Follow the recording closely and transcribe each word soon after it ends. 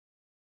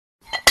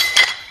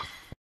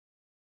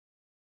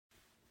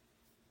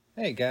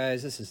Hey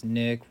guys, this is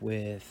Nick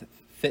with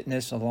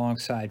Fitness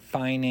alongside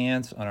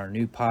Finance on our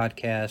new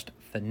podcast,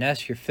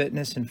 Finesse Your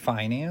Fitness and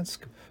Finance,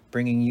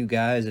 bringing you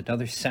guys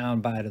another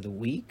soundbite of the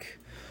week.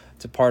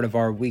 It's a part of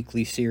our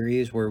weekly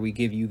series where we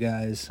give you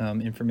guys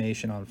some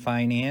information on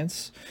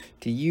finance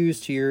to use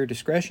to your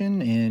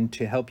discretion and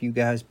to help you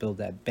guys build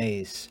that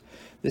base.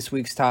 This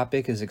week's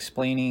topic is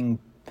explaining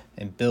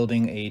and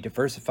building a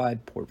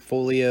diversified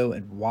portfolio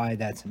and why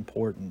that's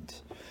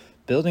important.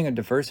 Building a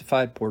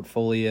diversified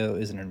portfolio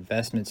is an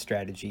investment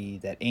strategy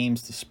that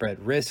aims to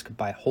spread risk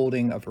by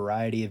holding a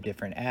variety of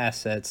different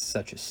assets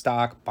such as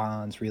stock,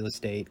 bonds, real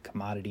estate,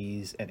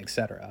 commodities, and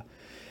etc.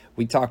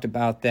 We talked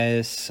about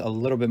this a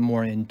little bit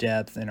more in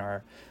depth in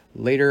our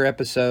later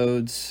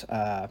episodes.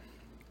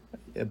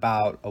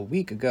 About a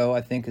week ago,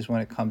 I think, is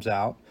when it comes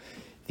out.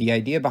 The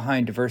idea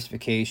behind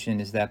diversification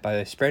is that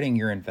by spreading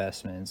your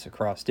investments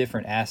across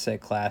different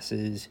asset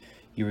classes,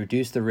 you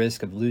reduce the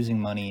risk of losing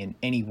money in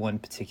any one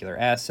particular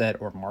asset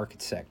or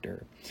market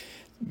sector.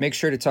 Make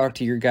sure to talk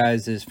to your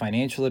guys'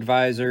 financial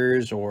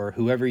advisors or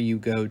whoever you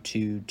go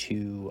to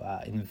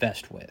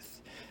invest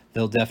with.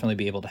 They'll definitely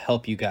be able to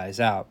help you guys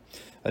out.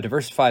 A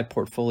diversified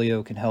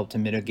portfolio can help to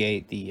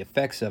mitigate the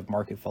effects of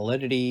market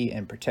volatility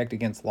and protect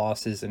against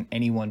losses in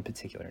any one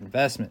particular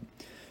investment.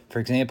 For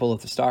example,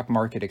 if the stock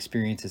market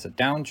experiences a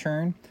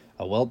downturn,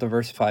 a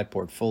well-diversified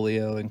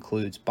portfolio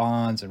includes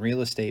bonds and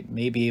real estate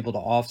may be able to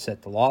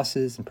offset the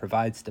losses and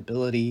provide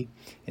stability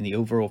in the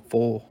overall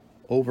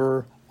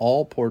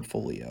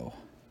portfolio.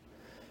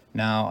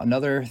 Now,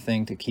 another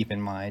thing to keep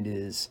in mind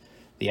is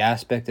the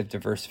aspect of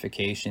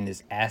diversification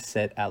is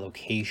asset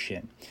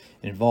allocation.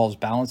 It involves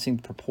balancing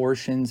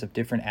proportions of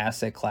different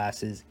asset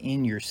classes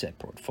in your set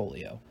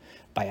portfolio.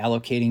 By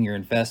allocating your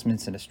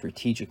investments in a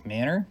strategic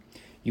manner,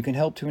 you can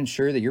help to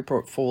ensure that your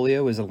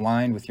portfolio is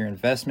aligned with your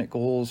investment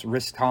goals,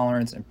 risk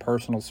tolerance, and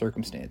personal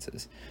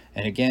circumstances.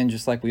 And again,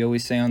 just like we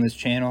always say on this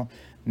channel,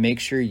 make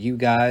sure you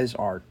guys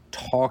are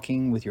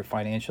talking with your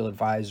financial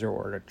advisor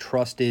or a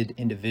trusted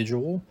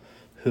individual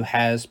who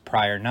has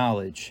prior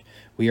knowledge.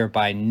 We are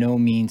by no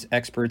means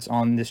experts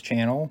on this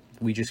channel.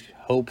 We just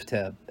hope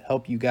to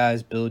help you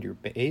guys build your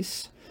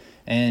base.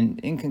 And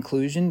in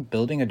conclusion,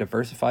 building a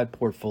diversified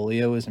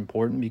portfolio is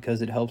important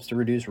because it helps to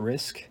reduce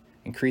risk,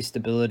 increase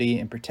stability,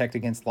 and protect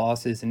against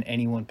losses in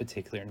any one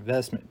particular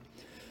investment.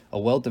 A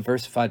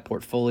well-diversified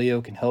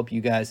portfolio can help you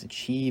guys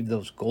achieve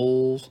those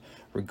goals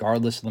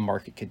regardless of the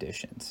market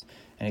conditions.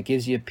 And it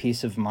gives you a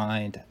peace of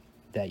mind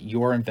that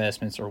your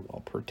investments are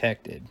well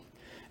protected.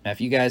 Now,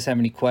 if you guys have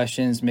any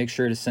questions, make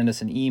sure to send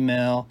us an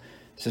email,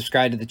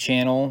 subscribe to the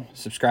channel,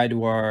 subscribe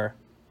to our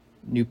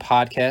new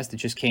podcast that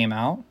just came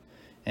out,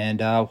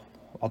 and I'll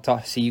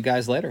see you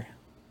guys later.